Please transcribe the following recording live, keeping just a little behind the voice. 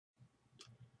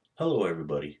Hello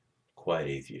everybody, Quiet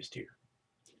Atheist here.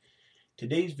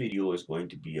 Today's video is going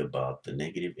to be about the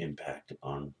negative impact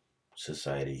on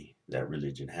society that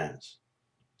religion has.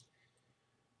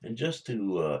 And just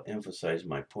to emphasize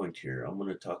my point here, I'm going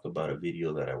to talk about a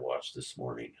video that I watched this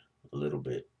morning a little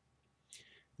bit.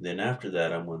 Then after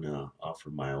that, I'm going to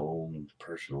offer my own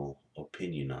personal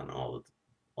opinion on all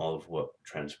of what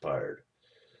transpired.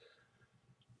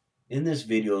 In this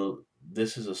video,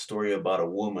 this is a story about a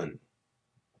woman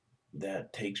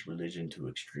that takes religion to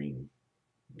extreme.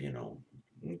 you know,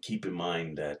 and keep in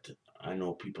mind that I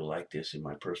know people like this in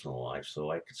my personal life,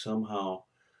 so I could somehow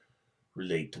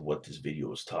relate to what this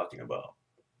video is talking about.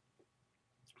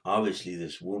 Obviously,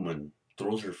 this woman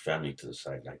throws her family to the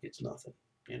side like it's nothing,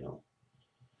 you know.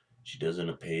 She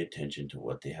doesn't pay attention to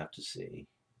what they have to say.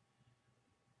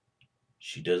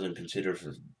 She doesn't consider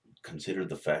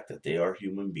the fact that they are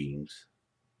human beings,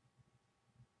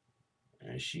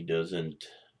 and she doesn't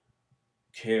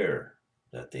care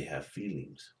that they have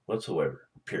feelings whatsoever,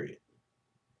 period.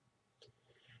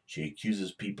 She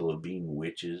accuses people of being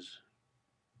witches.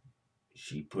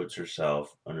 She puts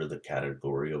herself under the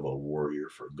category of a warrior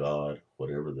for God,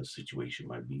 whatever the situation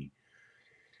might be.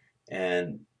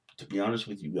 And to be honest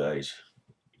with you guys,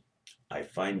 I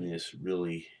find this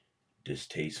really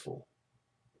distasteful.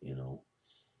 You know,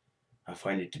 I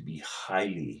find it to be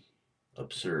highly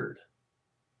absurd.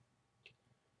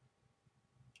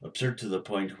 Absurd to the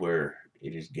point where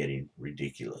it is getting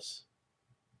ridiculous.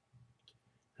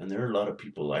 And there are a lot of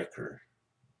people like her.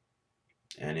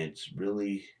 And it's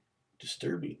really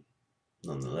disturbing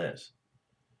nonetheless.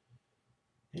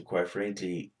 And quite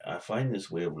frankly, I find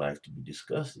this way of life to be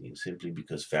disgusting simply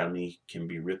because family can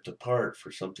be ripped apart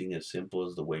for something as simple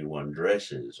as the way one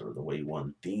dresses or the way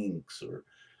one thinks, or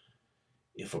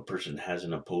if a person has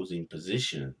an opposing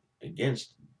position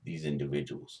against these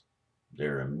individuals,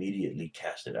 they're immediately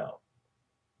casted out.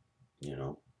 You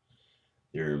know,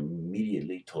 they're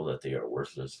immediately told that they are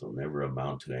worthless, they'll never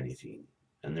amount to anything.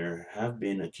 And there have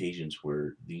been occasions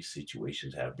where these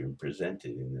situations have been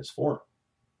presented in this form.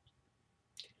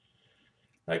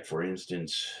 Like, for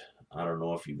instance, I don't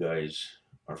know if you guys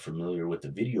are familiar with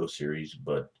the video series,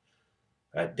 but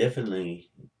I definitely,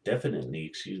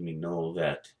 know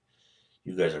that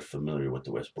you guys are familiar with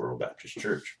the Westboro Baptist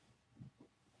Church.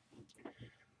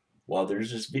 Well,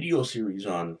 there's this video series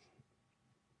on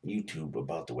YouTube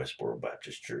about the Westboro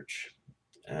Baptist Church.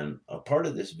 And a part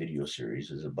of this video series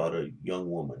is about a young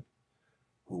woman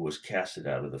who was casted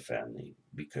out of the family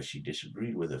because she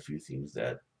disagreed with a few things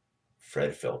that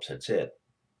Fred Phelps had said.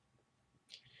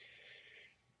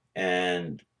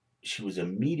 And she was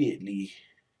immediately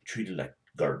treated like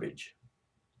garbage.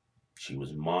 She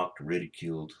was mocked,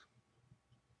 ridiculed,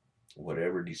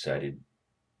 whatever decided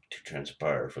to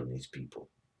transpire from these people.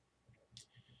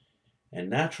 And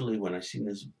naturally, when I seen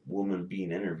this woman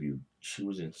being interviewed, she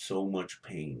was in so much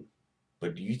pain.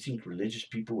 But do you think religious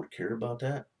people would care about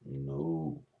that?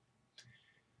 No.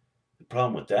 The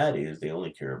problem with that is they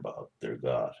only care about their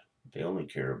God. They only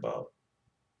care about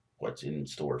what's in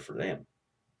store for them.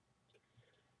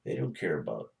 They don't care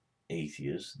about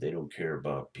atheists. They don't care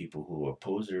about people who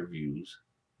oppose their views.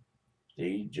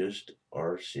 They just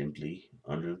are simply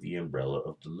under the umbrella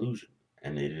of delusion,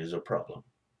 and it is a problem.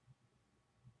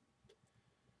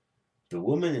 The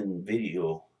woman in the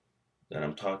video that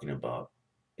I'm talking about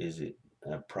is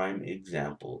a prime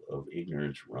example of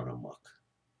ignorance run amok.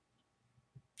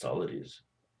 That's all it is.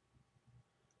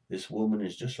 This woman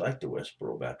is just like the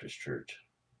Westboro Baptist Church,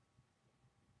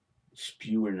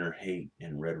 spewing her hate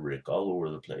and rhetoric all over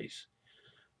the place,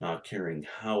 not caring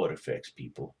how it affects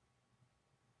people.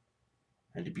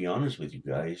 And to be honest with you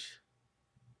guys,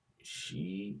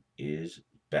 she is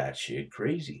batshit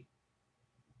crazy.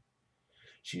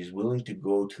 She's willing to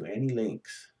go to any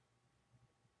lengths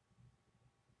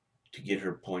to get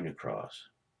her point across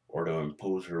or to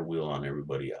impose her will on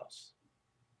everybody else.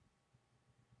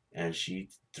 And she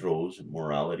throws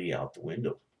morality out the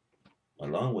window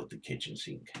along with the kitchen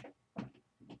sink.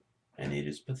 And it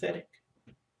is pathetic.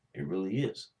 It really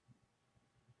is.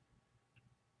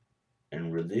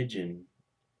 And religion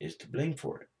is to blame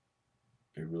for it.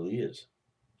 It really is.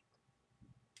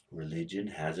 Religion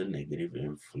has a negative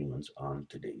influence on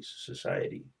today's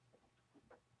society.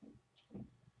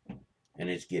 And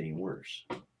it's getting worse.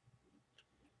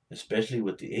 Especially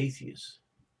with the atheists.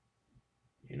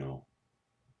 You know,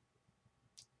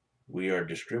 we are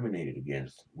discriminated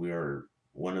against. We are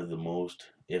one of the most,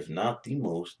 if not the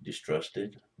most,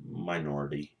 distrusted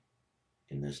minority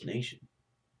in this nation.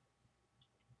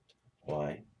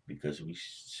 Why? Because we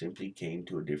simply came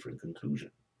to a different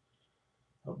conclusion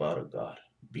about a God.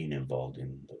 being involved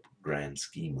in the grand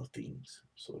scheme of things,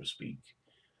 so to speak,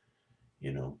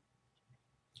 you know.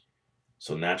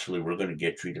 So naturally, we're going to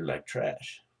get treated like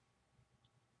trash.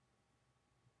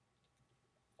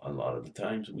 A lot of the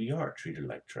times, we are treated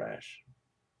like trash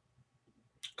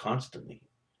constantly,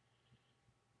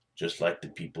 just like the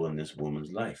people in this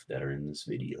woman's life that are in this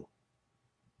video.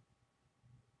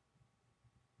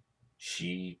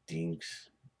 She thinks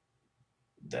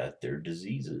that they're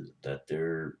diseases, that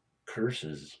they're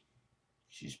curses.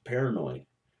 She's paranoid.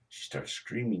 She starts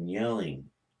screaming, yelling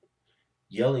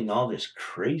all this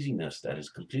craziness that is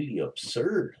completely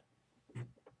absurd.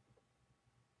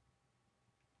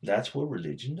 That's what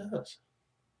religion does.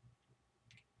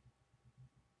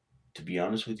 To be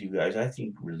honest with you guys, I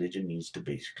think religion needs to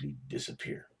basically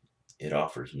disappear. It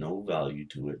offers no value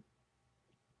to it.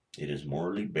 It is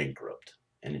morally bankrupt,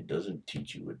 and it doesn't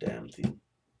teach you a damn thing.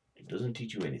 It doesn't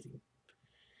teach you anything.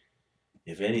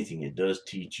 If anything, it does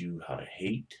teach you how to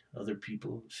hate other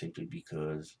people simply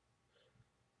because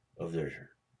of their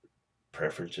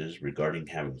preferences regarding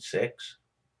having sex.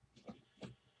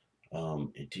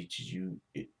 It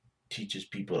teaches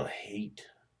people to hate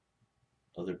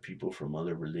other people from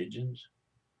other religions.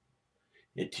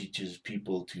 It teaches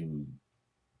people to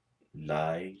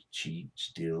lie, cheat,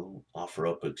 steal, offer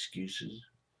up excuses.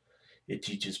 It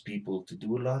teaches people to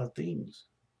do a lot of things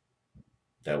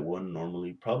that one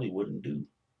normally probably wouldn't do.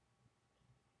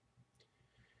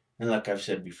 And like I've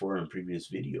said before in previous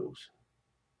videos,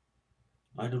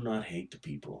 I do not hate the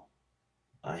people.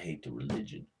 I hate the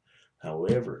religion.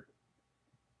 However,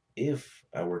 if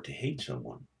I were to hate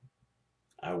someone,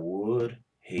 I would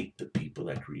hate the people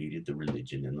that created the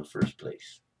religion in the first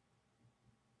place.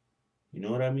 You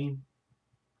know what I mean?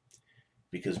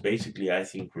 Because basically, I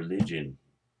think religion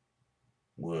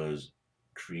was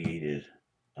created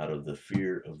out of the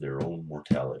fear of their own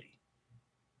mortality.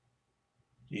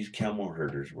 These camel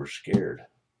herders were scared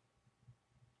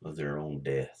of their own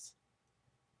death.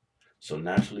 So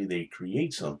naturally, they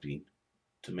create something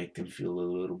to make them feel a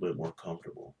little bit more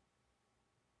comfortable.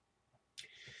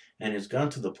 And it's gone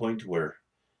to the point where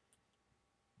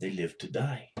they live to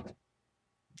die.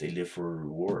 They live for a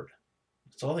reward.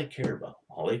 That's all they care about.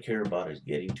 All they care about is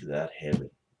getting to that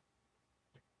heaven.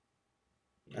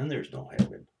 And there's no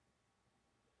heaven.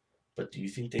 But do you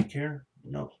think they care?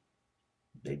 No,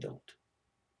 they don't.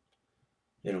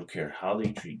 They don't care how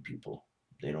they treat people.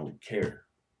 They don't care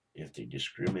if they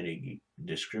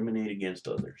discriminate against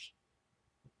others.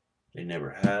 They never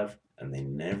have, and they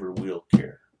never will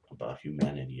care about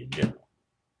humanity in general.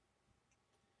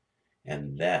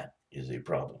 And that is a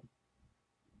problem.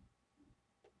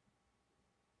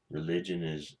 Religion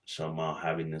is somehow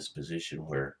having this position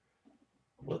where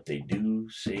what they do,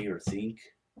 say, or think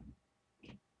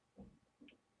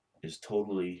is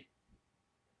totally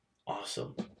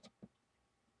awesome.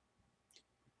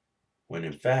 When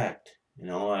in fact, in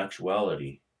all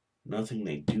actuality, nothing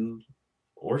they do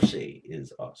or say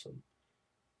is awesome.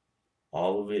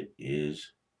 All of it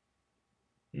is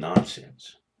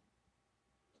nonsense,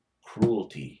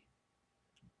 cruelty,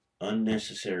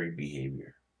 unnecessary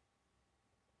behavior.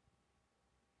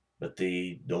 But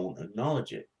they don't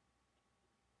acknowledge it.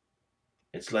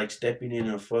 It's like stepping in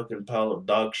a fucking pile of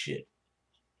dog shit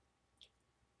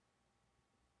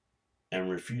and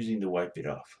refusing to wipe it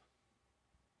off.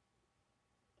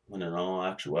 When in all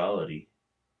actuality,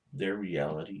 their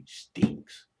reality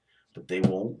stinks, but they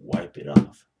won't wipe it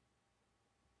off.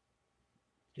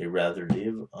 They rather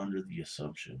live under the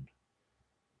assumption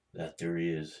that there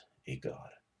is a God.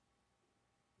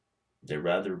 They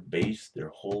rather base their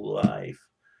whole life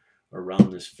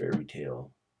around this fairy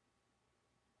tale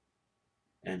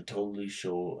and totally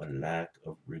show a lack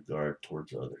of regard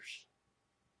towards others.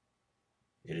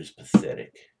 It is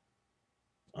pathetic,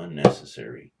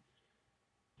 unnecessary,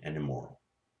 and immoral.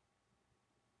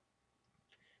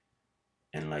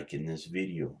 And like in this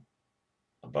video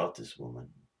about this woman,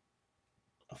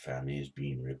 a family is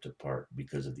being ripped apart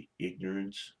because of the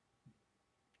ignorance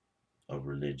of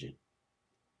religion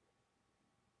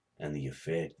and the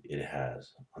effect it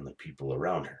has on the people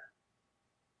around her.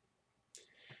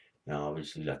 Now,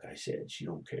 obviously, like I said, she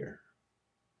don't care.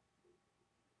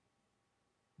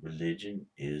 Religion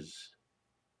is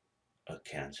a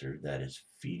cancer that is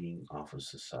feeding off of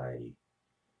society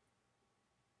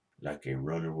like a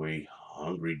runaway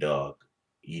hungry dog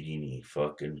eating a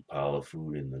fucking pile of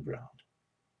food in the ground.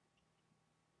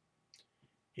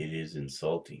 It is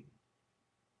insulting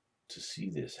to see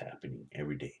this happening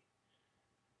every day.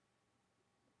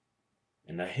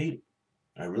 And I hate it.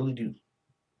 I really do.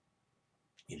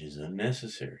 It is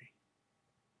unnecessary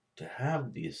to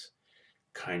have this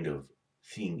kind of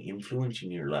thing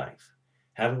influencing your life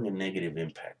having a negative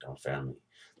impact on family,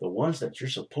 the ones that you're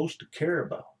supposed to care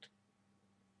about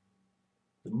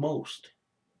the most.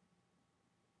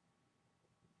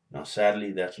 Now,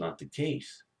 sadly, that's not the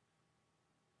case.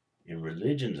 In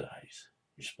religion's eyes,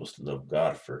 you're supposed to love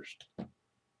God first.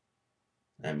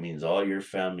 That means all your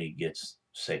family gets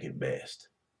second best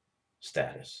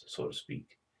status, so to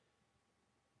speak.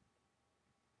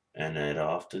 And that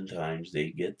oftentimes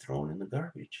they get thrown in the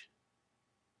garbage.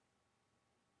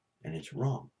 And it's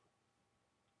wrong.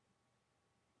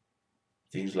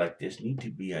 Things like this need to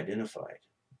be identified.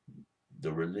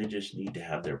 The religious need to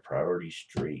have their priorities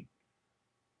straight,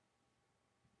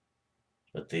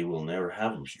 but they will never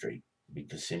have them straight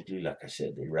because simply, like I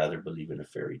said, they rather believe in a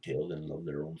fairy tale than love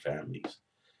their own families.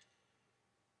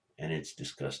 And it's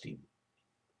disgusting.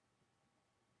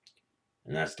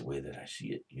 And that's the way that I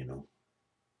see it.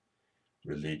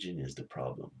 Religion is the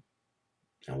problem.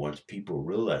 And once people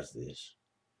realize this,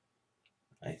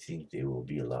 I think they will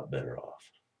be a lot better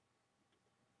off.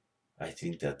 I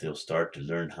think that they'll start to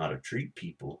learn how to treat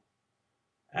people,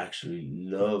 actually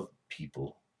love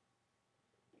people,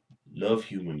 love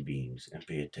human beings, and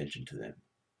pay attention to them,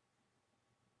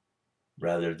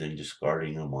 rather than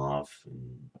discarding them off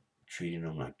and treating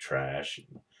them like trash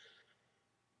and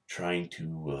trying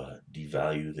to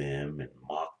devalue them and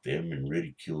mock them and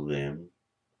ridicule them.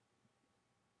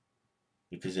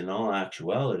 Because in all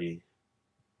actuality,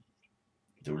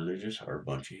 the religious are a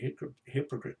bunch of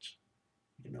hypocrites,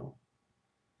 you know,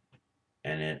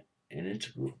 and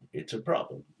it's a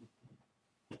problem,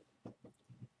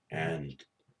 and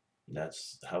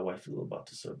that's how I feel about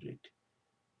the subject.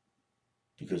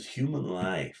 Because human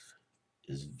life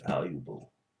is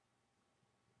valuable.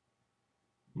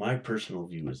 My personal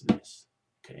view is this,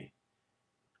 okay?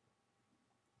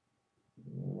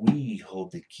 We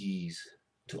hold the keys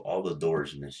to all the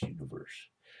doors in this universe.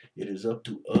 It is up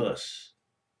to us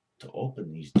to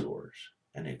open these doors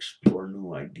and explore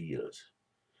new ideas,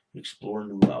 explore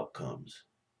new outcomes,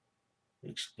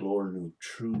 explore new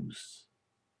truths,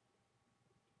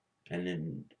 and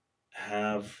then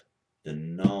have the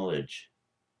knowledge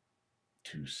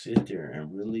to sit there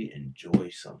and really enjoy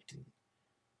something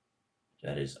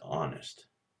that is honest.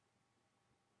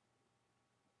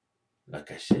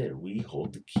 Like I said, we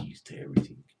hold the keys to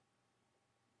everything.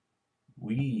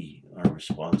 We are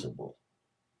responsible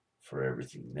for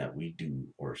everything that we do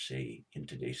or say in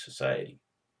today's society.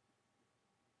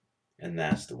 And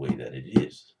that's the way that it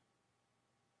is.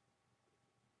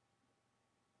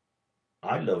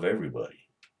 I love everybody.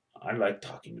 I like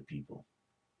talking to people.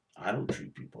 I don't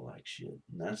treat people like shit.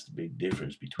 And that's the big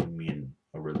difference between me and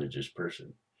a religious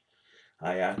person.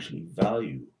 I actually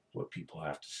value what people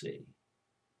have to say.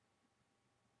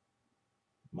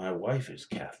 My wife is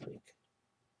Catholic,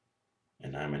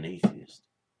 and I'm an atheist.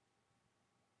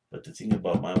 But the thing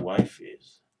about my wife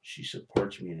is she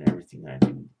supports me in everything I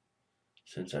do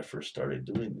since I first started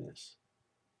doing this.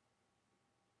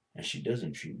 And she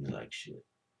doesn't treat me like shit.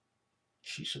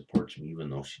 She supports me even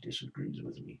though she disagrees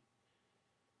with me.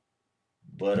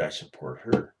 But I support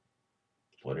her.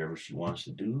 Whatever she wants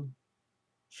to do,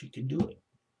 she can do it.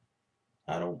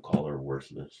 I don't call her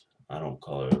worthless. I don't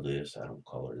call her this. I don't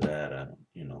call her that. I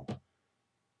don't.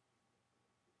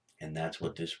 And that's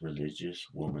what this religious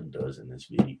woman does in this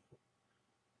video.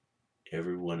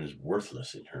 Everyone is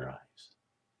worthless in her eyes.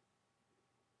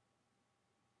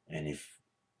 And if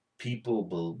people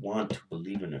want to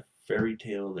believe in a fairy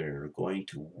tale, they're going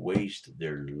to waste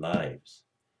their lives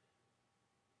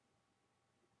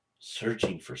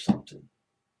searching for something.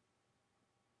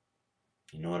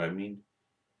 You know what I mean?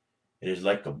 It is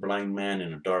like a blind man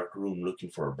in a dark room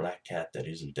looking for a black cat that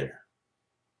isn't there.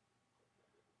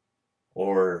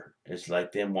 Or it's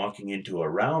like them walking into a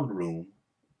round room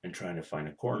and trying to find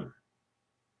a corner.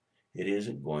 It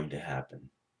isn't going to happen.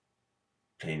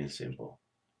 Plain and simple.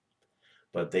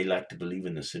 But they like to believe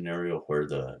in the scenario where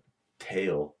the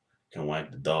tail can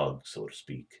wag the dog, so to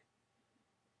speak.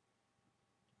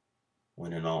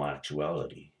 When in all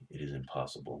actuality, it is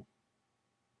impossible.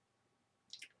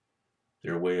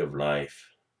 Their way of life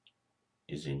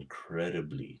is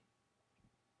incredibly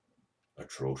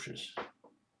atrocious.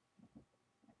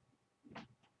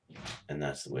 And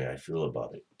that's the way I feel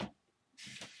about it.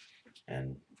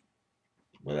 And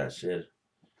with that said,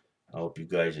 I hope you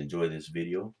guys enjoy this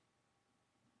video.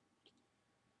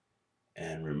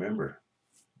 And remember,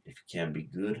 if you can't be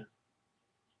good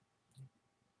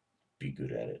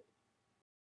at it.